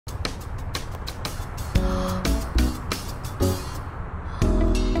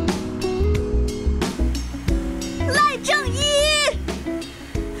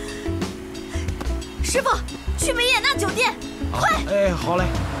师傅，去维也纳酒店，快！哎，好嘞。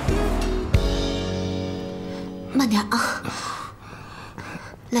慢点啊，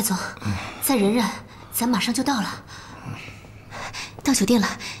赖总，再忍忍，咱马上就到了。到酒店了，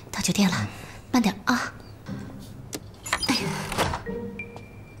到酒店了，慢点啊。哎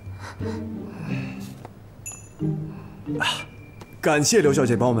呀，感谢刘小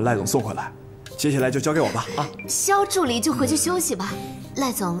姐把我们赖总送回来，接下来就交给我吧。啊，肖助理就回去休息吧，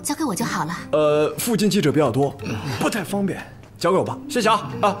赖总交给我就好了。附近记者比较多，不太方便，交给我吧。谢谢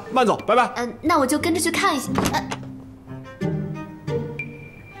啊。啊，慢走，拜拜。那我就跟着去看一下。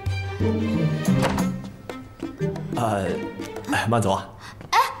哎，慢走啊。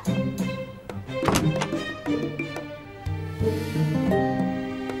哎。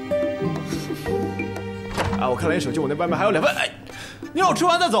啊，我看了眼手机，我那外卖还有2份。哎，你让我吃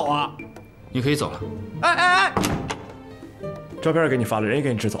完再走啊？你可以走了。哎！照片给你发了，人也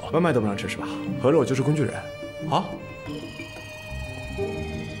给你吃走了，外卖都不让吃是吧？合着我就是工具人，啊？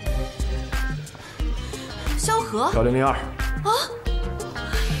萧何。调002。啊。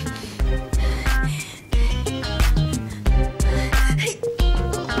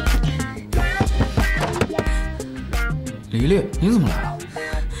李烈，你怎么来了？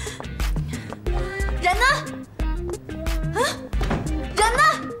人呢？啊，人呢？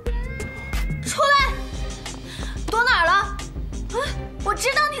出来！躲哪儿了？啊，我知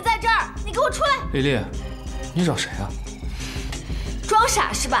道你在这儿，你给我出来！李烈，你找谁啊？装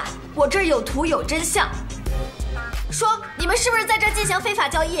傻是吧？我这儿有图有真相。说，你们是不是在这儿进行非法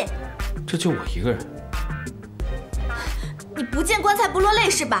交易？这就我一个人。你不见棺材不落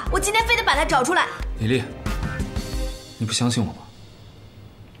泪是吧？我今天非得把他找出来。李烈。你不相信我吗？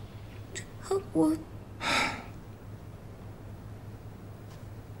我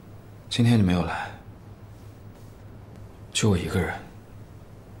今天你没有来，就我一个人，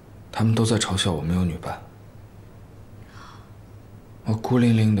他们都在嘲笑我没有女伴，我孤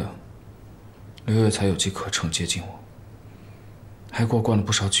零零的，刘月才有机可乘接近我，还给我灌了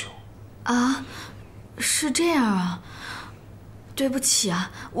不少酒。啊，是这样啊。对不起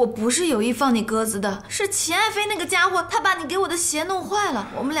啊，我不是有意放你鸽子的，是秦爱妃那个家伙，他把你给我的鞋弄坏了，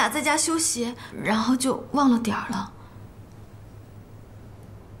我们俩在家修鞋，然后就忘了点儿了。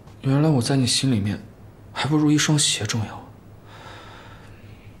原来我在你心里面，还不如一双鞋重要。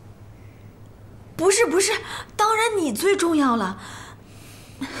不是，当然你最重要了。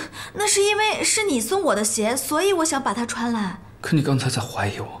那是因为是你送我的鞋，所以我想把它穿来。可你刚才在怀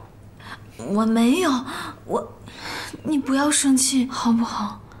疑我。我没有，你不要生气好不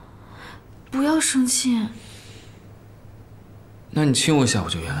好？不要生气。那你亲我一下我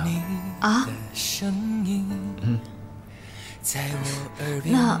就原谅了。啊？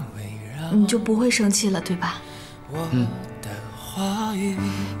那你就不会生气了对吧？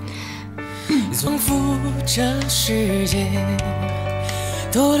仿佛这世界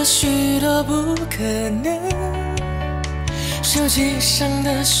多了许多不可能，手机上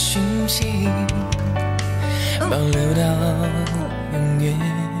的讯息保留到永远，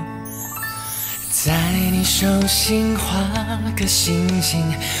在你手心画个星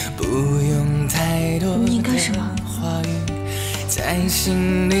星，不用太多的话语，在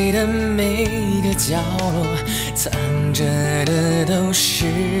心里的每个角落藏着的都是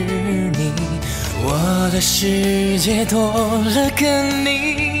你，我的世界多了个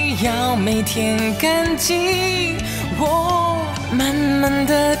你，要每天干净。我慢慢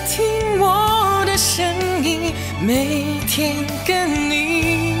的听我的声音，每天跟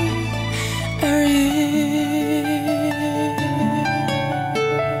你耳语。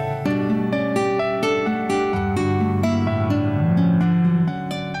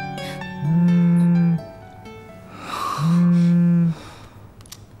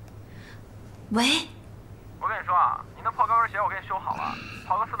喂，我跟你说啊，你那破高跟鞋我给你修好了，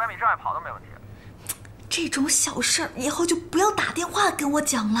跑个400米障碍跑都没问题。这种小事儿以后就不要打电话跟我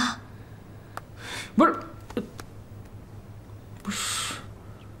讲了。不是，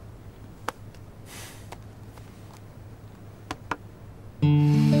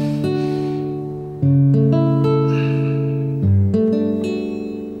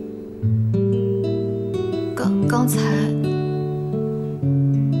刚才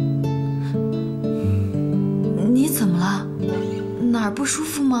你怎么了？哪儿不舒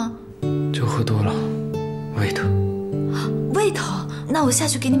服吗？酒喝多了，胃疼。胃疼？那我下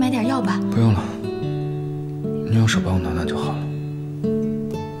去给你买点药吧。不用了，你用手帮我暖暖就好了。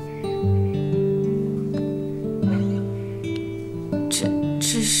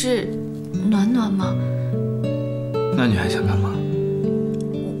只是暖暖吗？那你还想干嘛？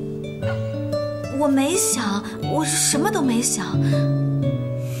我没想，我什么都没想。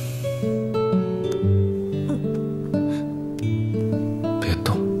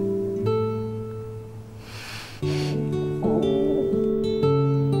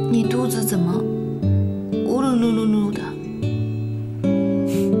怎么乌噜噜噜噜的？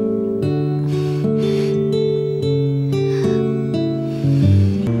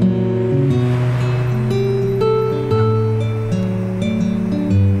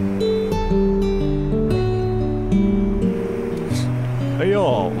哎呦，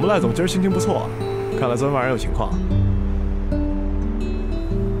我们赖总今儿心情不错，看来昨天晚上有情况。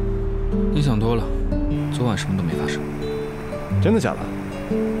你想多了，昨晚什么都没发生。真的假的？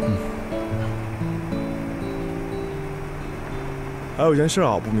还有件事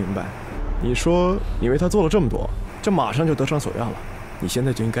啊，我不明白。你说你为他做了这么多，这马上就得偿所愿了，你现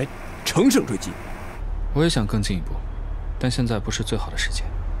在就应该乘胜追击。我也想更进一步，但现在不是最好的时间。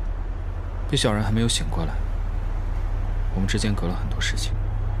毕小然还没有醒过来，我们之间隔了很多事情，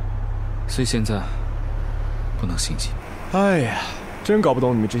所以现在不能心急。哎呀，真搞不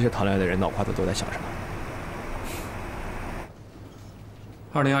懂你们这些谈恋爱的人脑瓜子都在想什么。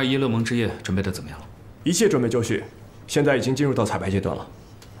2021乐盟之夜准备的怎么样了？一切准备就绪，现在已经进入到彩排阶段了。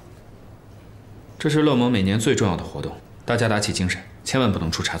这是乐盟每年最重要的活动，大家打起精神，千万不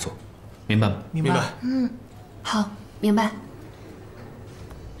能出差错，明白吗？明白。好，明白。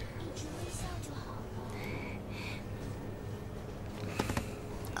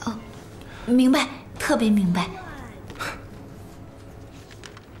哦，明白，特别明白。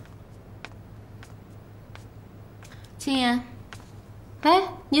青言，哎，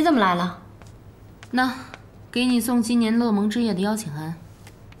你怎么来了？那，给你送今年乐盟之夜的邀请函。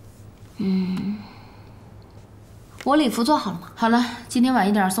我礼服做好了吗？好了，今天晚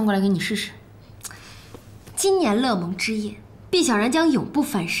一点送过来给你试试。今年乐盟之夜，毕小然将永不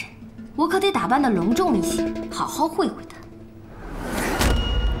翻身，我可得打扮得隆重一些，好好会会他。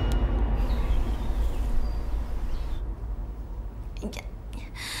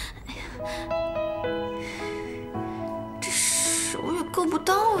这手也够不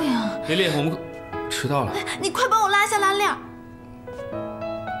到呀！丽丽，我们迟到了。你快帮我拉下拉链。呀！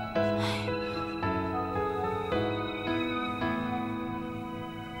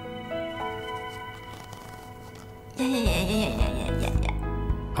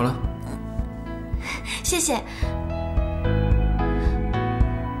好了，谢谢。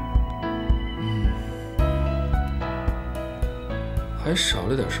还少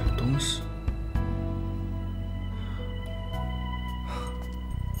了点什么东西。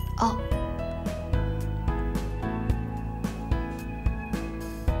哦，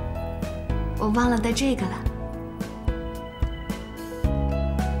我忘了带这个了。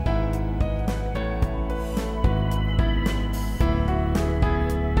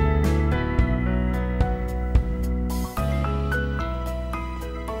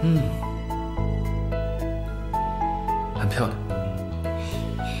很漂亮。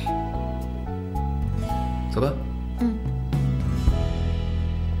走吧。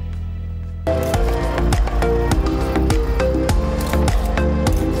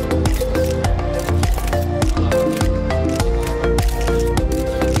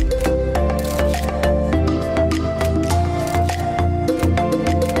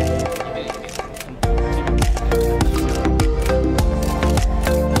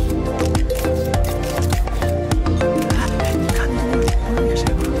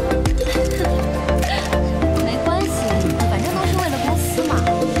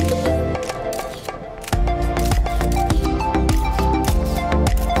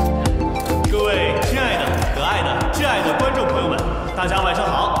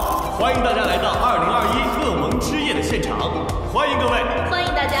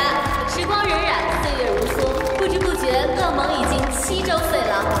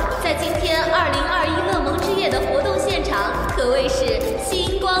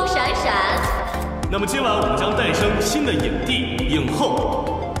那么今晚我们将诞生新的影帝、影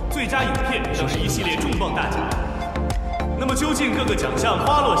后，最佳影片更是一系列重磅大奖。那么究竟各个奖项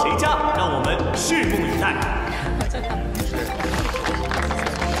花落谁家？让我们拭目以待。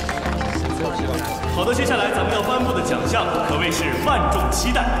好的，接下来咱们要颁布的奖项可谓是万众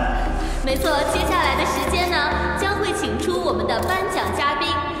期待。没错，接下来的时间呢，将会请出我们的颁奖嘉宾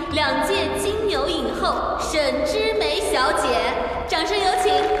，2届金牛影后沈之梅小姐，掌声有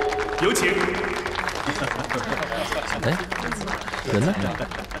请。有请。哎，人呢？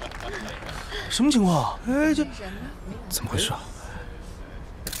什么情况？哎，这怎么回事啊？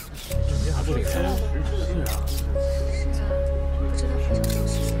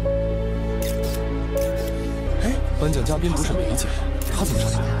哎，颁奖嘉宾不是梅姐吗？她怎么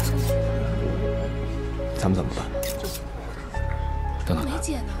上台了？咱们怎么办？等等。梅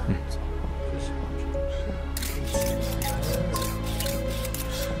姐呢？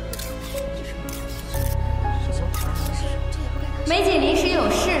梅姐临时有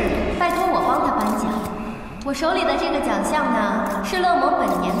事，拜托我手里的这个奖项呢，是乐檬本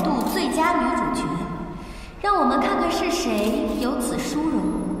年度最佳女主角。让我们看看是谁有此殊荣。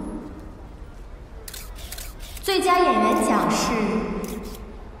最佳演员奖是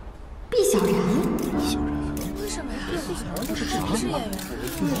毕小然。为什么呀？毕小然不是演员，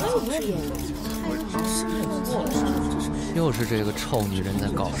不是演员。又是这个臭女人在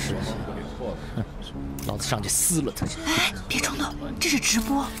搞事情，哼！老子上去撕了她！哎，别冲动，这是直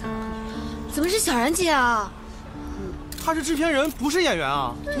播。怎么是小然姐啊？她是制片人，不是演员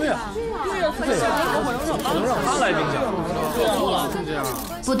啊！对呀，让她来领奖。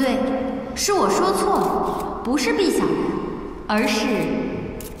不对，是我说错了，不是毕小然，而是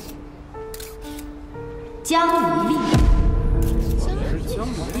江离丽。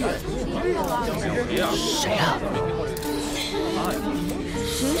谁啊？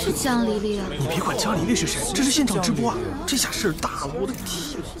谁是江离丽啊？你别管江离丽是谁，这是现场直播啊！这下事儿大了，我的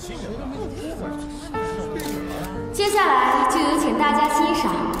天！接下来就有请大家欣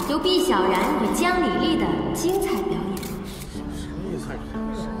赏由毕小然与江离丽的精彩表演。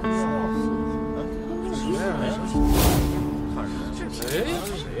谁呀？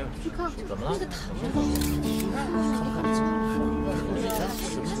怎么了？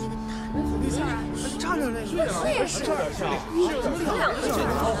差点那个，我也是，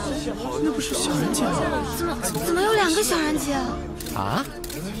那不是小然姐吗？怎么有2个小然姐啊？啊？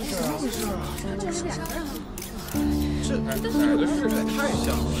怎么回事啊？这2个视觉太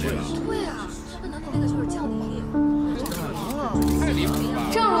像了，这个。对啊，那难道那个就是江离丽？太离谱了吧！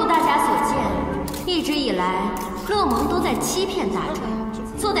正如大家所见，一直以来，乐檬都在欺骗大家。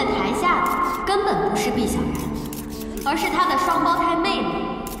坐在台下的根本不是毕小然，而是他的双胞胎妹妹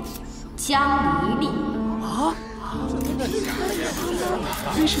江离丽。啊？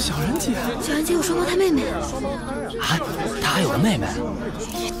这是小然姐。小然姐有双胞胎妹妹。啊？她还有个妹妹？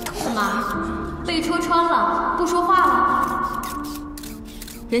怎么被戳穿了，不说话了？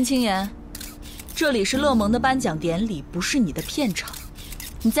任清言，这里是乐檬的颁奖典礼，不是你的片场。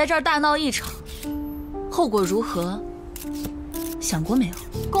你在这儿大闹一场，后果如何？想过没有？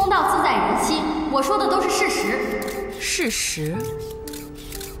公道自在人心，我说的都是事实。事实？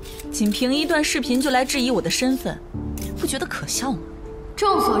仅凭一段视频就来质疑我的身份，不觉得可笑吗？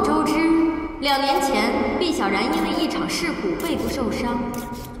众所周知，2年前毕小然因为一场事故背部受伤，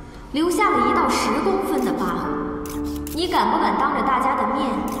留下了一道10公分的疤痕。你敢不敢当着大家的面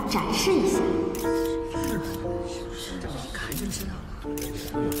展示一下？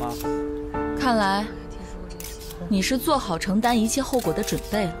看来你是做好承担一切后果的准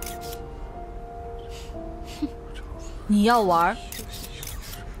备了。你要玩，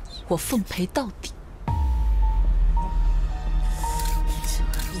我奉陪到底。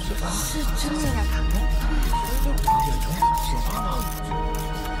是真的呀？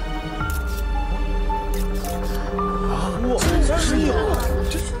真有，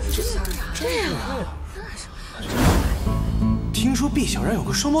这样啊？听说毕小然有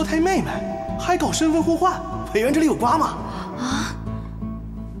个双胞胎妹妹，还搞身份互换，委员这里有瓜吗？啊！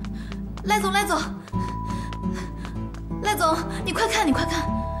赖总，你快看，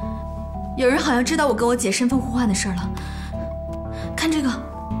有人好像知道我跟我姐身份互换的事了。看这个，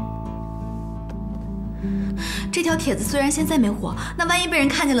这条帖子虽然现在没火，那万一被人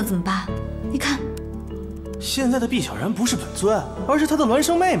看见了怎么办？你看，现在的毕小然不是本尊，而是她的孪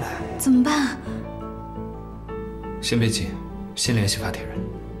生妹妹，怎么办？先别急，先联系发帖人。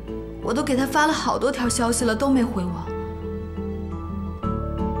我都给他发了好多条消息了，都没回我。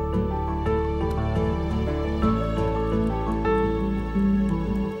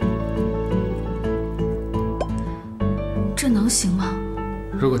这能行吗？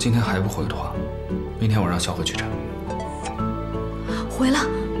如果今天还不回的话，明天我让小慧去查。回了。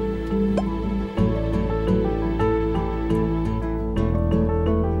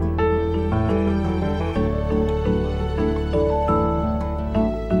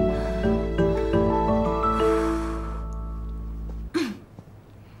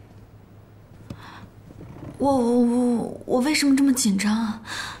我为什么这么紧张啊？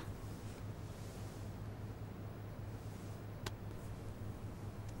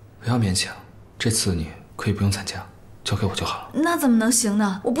不要勉强，这次你可以不用参加，交给我就好了。那怎么能行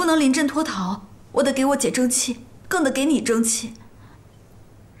呢？我不能临阵脱逃，我得给我姐争气，更得给你争气。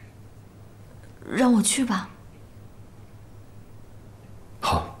让我去吧。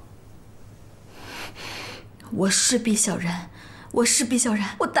好。我是毕小然，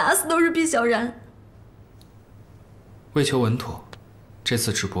我打死都是毕小然。为求稳妥，这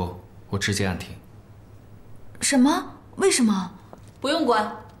次直播我直接按停。什么？为什么？不用关。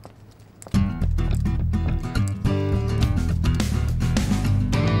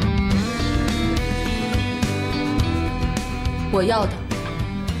我要的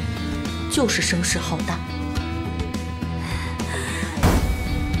就是声势浩大。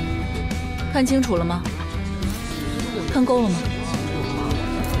看清楚了吗？看够了吗？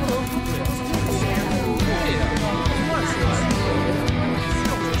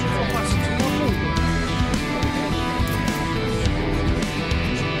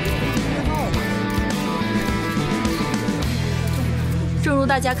正如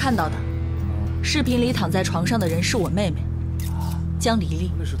大家看到的，视频里躺在床上的人是我妹妹江黎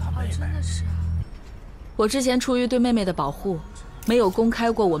丽。那是她妹妹。我之前出于对妹妹的保护，没有公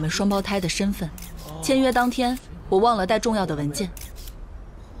开过我们双胞胎的身份。签约当天，我忘了带重要的文件，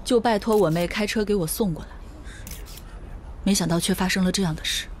就拜托我妹开车给我送过来。没想到却发生了这样的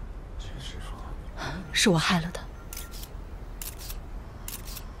事，是我害了她，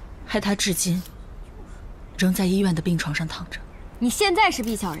害她至今仍在医院的病床上躺着。你现在是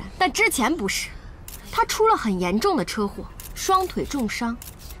毕小然，但之前不是。他出了很严重的车祸，双腿重伤，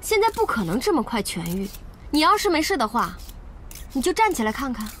现在不可能这么快痊愈。你要是没事的话，你就站起来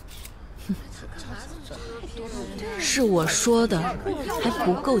看看。是我说的还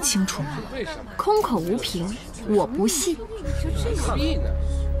不够清楚吗？空口无凭，我不信。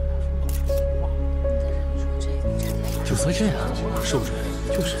就会这样，是不是？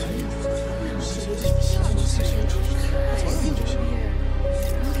就是。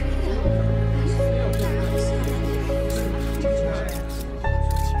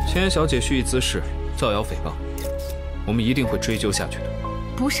千言小姐蓄意滋事，造谣诽谤，我们一定会追究下去的。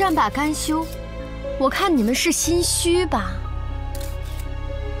不善罢甘休，我看你们是心虚吧？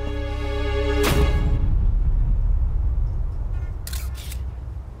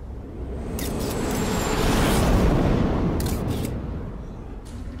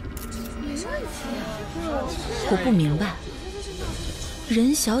我不明白，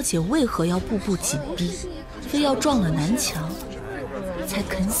任小姐为何要步步紧逼，非要撞了南墙才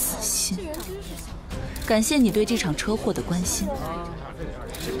肯死心。感谢你对这场车祸的关心。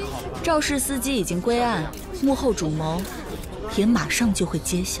肇事司机已经归案，幕后主谋也马上就会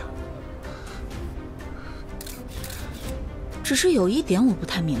揭晓。只是有一点我不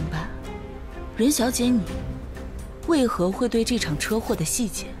太明白，任小姐你为何会对这场车祸的细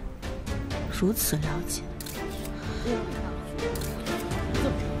节如此了解？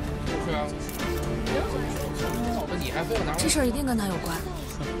这事儿一定跟他有关。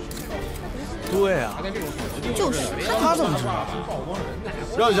对啊，就是他怎么知道？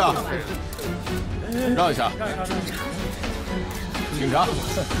让一下，让一下。警察！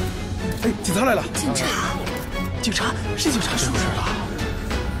哎，警察来了！警察，警察是警察，是不是啊？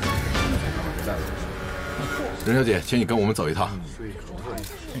任小姐，请你跟我们走一趟。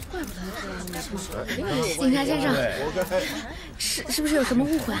警察先生，是不是有什么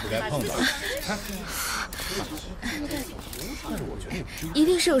误会？一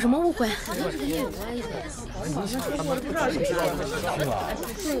定是有什么误会。这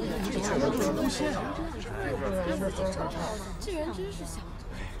人真是想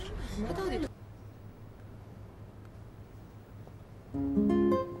他到底。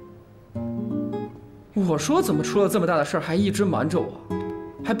我说怎么出了这么大的事儿还一直瞒着我，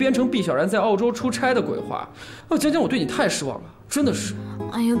还编成毕小然在澳洲出差的鬼话。江江，我对你太失望了，真的是。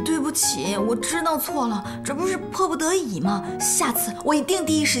哎呀，对不起，我知道错了，这不是迫不得已吗？下次我一定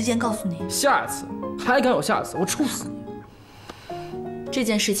第一时间告诉你。下次还敢有下次，我处死你！这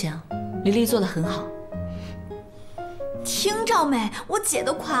件事情，黎黎做得很好。听着没？我姐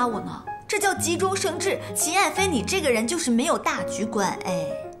都夸我呢，这叫急中生智。秦爱妃，你这个人就是没有大局观，哎。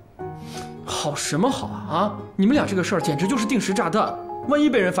好什么好啊！你们俩这个事儿简直就是定时炸弹，万一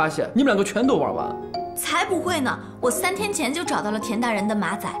被人发现，你们两个全都玩完。才不会呢！我3天前就找到了田大人的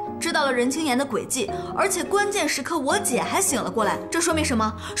马仔，知道了任清言的诡计，而且关键时刻我姐还醒了过来。这说明什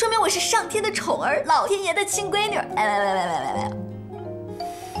么？说明我是上天的宠儿，老天爷的亲闺女。来！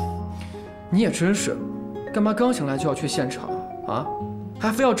你也真是，干嘛刚醒来就要去现场啊？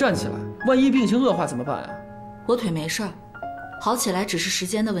还非要站起来，万一病情恶化怎么办呀？我腿没事儿，好起来只是时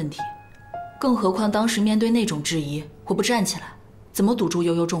间的问题。更何况当时面对那种质疑，我不站起来，怎么堵住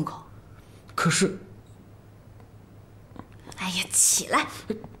悠悠众口？可是，哎呀，起来！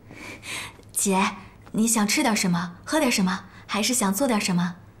姐，你想吃点什么？喝点什么？还是想做点什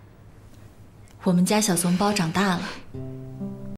么？我们家小怂包长大了，